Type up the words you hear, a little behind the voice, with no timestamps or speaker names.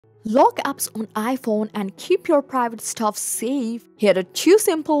Lock apps on iPhone and keep your private stuff safe. Here are 2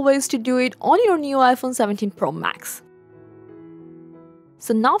 simple ways to do it on your new iPhone 17 Pro Max.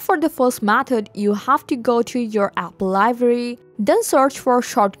 So now for the first method, you have to go to your app library, then search for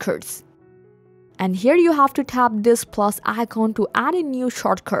shortcuts. And here you have to tap this plus icon to add a new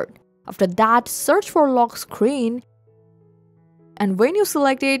shortcut. After that, search for lock screen. And when you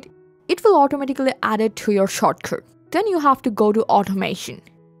select it, it will automatically add it to your shortcut. Then you have to go to automation.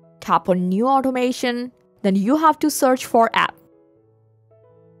 Tap on new automation. Then you have to search for app.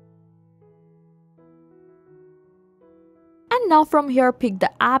 And now from here, pick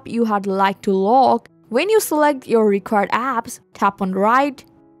the app you had like to lock. When you select your required apps, tap on right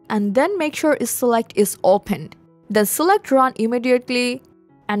and then make sure select is opened. Then select run immediately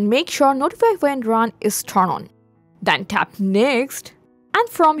and make sure notify when run is turned on. Then tap next and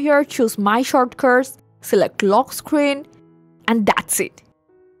from here choose my shortcuts, select lock screen and that's it.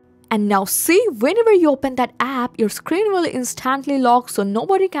 And now see, whenever you open that app, your screen will instantly lock so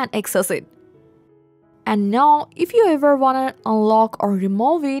nobody can access it. And now if you ever want to unlock or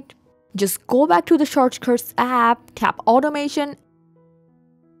remove it, just go back to the Shortcuts app, tap Automation,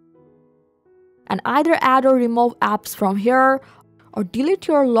 and either add or remove apps from here or delete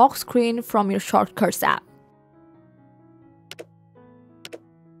your lock screen from your Shortcuts app.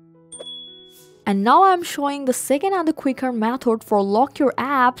 And now I'm showing the second and the quicker method for lock your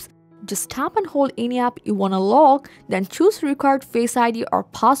apps. Just tap and hold any app you want to lock, then choose required Face ID or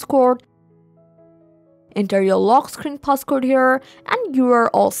passcode. Enter your lock screen passcode here and you are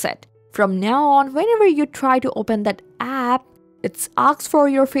all set. From now on, whenever you try to open that app, it asks for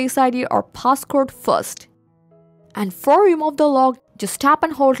your Face ID or passcode first. And for remove the lock, just tap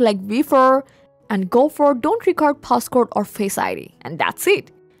and hold like before and go for don't record passcode or Face ID. And that's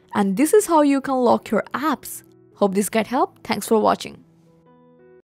it. And this is how you can lock your apps. Hope this guide helped. Thanks for watching.